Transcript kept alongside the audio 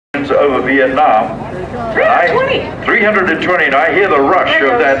over Vietnam. 320, and I hear the rush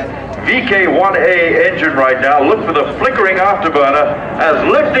of that VK1A engine right now. Look for the flickering afterburner as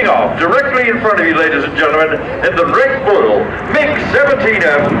lifting off directly in front of you, ladies and gentlemen, in the Red Bull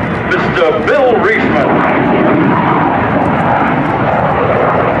MiG-17F, Mr. Bill Reisman.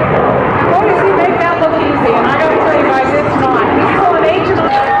 Boy, does he make that look easy, and I gotta tell you guys, it's not. He's pulling agent on.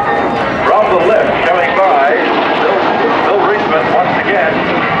 From the left, coming by, Bill Reisman once again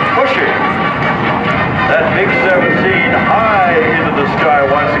pushing that MiG-17 high into the sky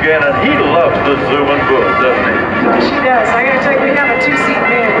once again, and he loves the zoom and boom, doesn't he? She does. I gotta tell you, we have a two-seat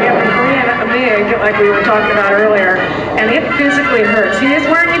MiG. We have a Korean MiG, like we were talking about earlier, and it physically hurts. He is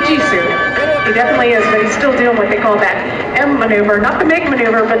wearing a G-suit. He definitely is, but he's still doing what they call that M maneuver. Not the MiG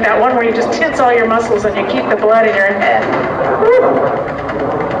maneuver, but that one where you just tense all your muscles and you keep the blood in your head.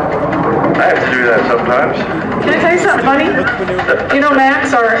 I have to do that sometimes. Can I tell you something funny? You know,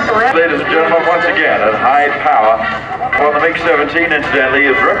 Max, our ladies and gentlemen, once again, at high power, well, the MiG-17, incidentally,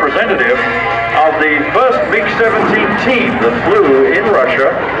 is representative of the first MiG-17 team that flew in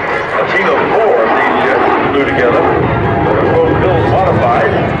Russia. A team of 4 of these jets flew together. Both Bill's modified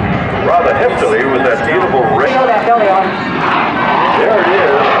rather heftily with that beautiful ring. Show that belly on. There it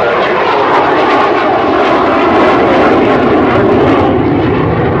is.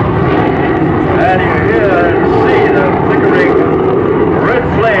 And you hear and see the flickering red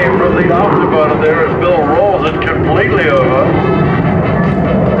flame from the afterburner there as Bill rolls it completely over.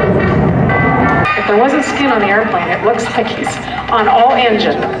 If there wasn't skin on the airplane, it looks like he's on all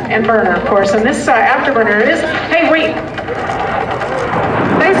engine and burner, of course. And this afterburner is, hey, wait.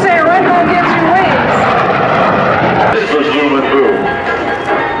 They say a red ball gives you wings. This was zoom and boom.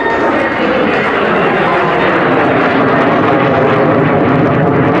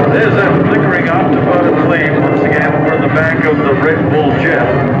 There's that flickering afterburner flame once again from the back of the Red Bull jet.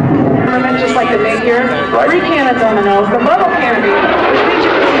 Just like the MiG here, right. 3 cannons on the nose, the bubble canopy, which means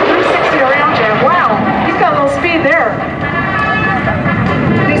you can see 360 around you. Wow, he's got a little speed there.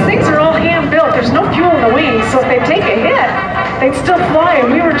 These things are all hand built. There's no fuel in the wings, so if they take a hit, they'd still fly,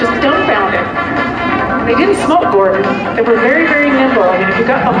 and we were just dumbfounded. They didn't smoke, Gordon. They were very, very nimble. I mean, if you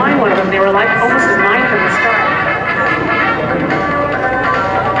got behind one of them, they were like almost a knife in the sky.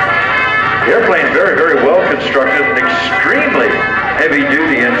 The airplane very, very well constructed and extremely heavy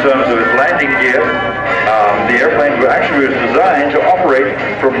duty in terms of its landing gear. The airplane actually was designed to operate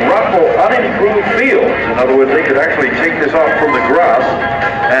from rough or unimproved fields. In other words, they could actually take this off from the grass,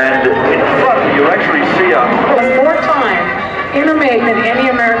 and in front you actually see more time in a MiG than any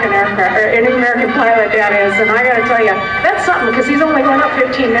American aircraft or any American pilot that is, and I got to tell you, that's something because he's only going up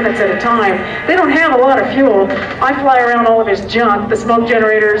 15 minutes at a time. They don't have a lot of fuel. I fly around all of his junk, the smoke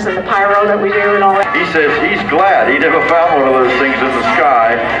generators and the pyro that we do and all that. He says he's glad he never found one of those things in the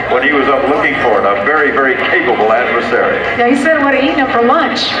sky when he was up looking for it. A very, very capable adversary. Yeah, he said I would have eaten him for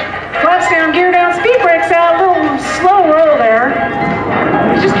lunch. Flaps down, gear down, speed brakes out, a little slow roll there.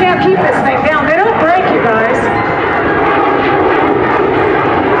 You just can't keep this thing down. They don't break, you guys.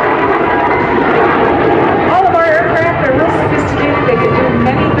 All of our aircraft are real sophisticated. They can do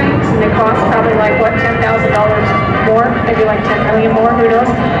many things, and they cost probably like, what, $10,000 more? Maybe like 10 million more, who knows?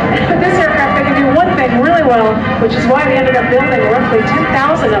 But this aircraft, they can do one thing really well, which is why they ended up building roughly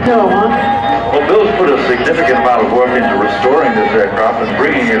 10,000 of them, huh? Well, Bill's put a significant amount of work into restoring this aircraft and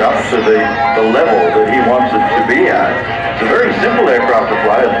bringing it up to the level that he wants it to be at. It's a very simple aircraft to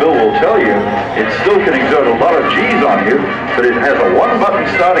fly, as Bill will tell you. It still can exert a lot of G's on you, but it has a one-button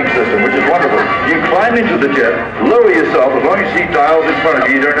starting system, which is wonderful. You climb into the jet, lower yourself. As long as you see dials in front of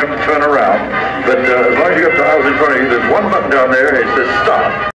you, you don't have to turn around. But as long as you got dials in front of you, there's one button down there, it says stop.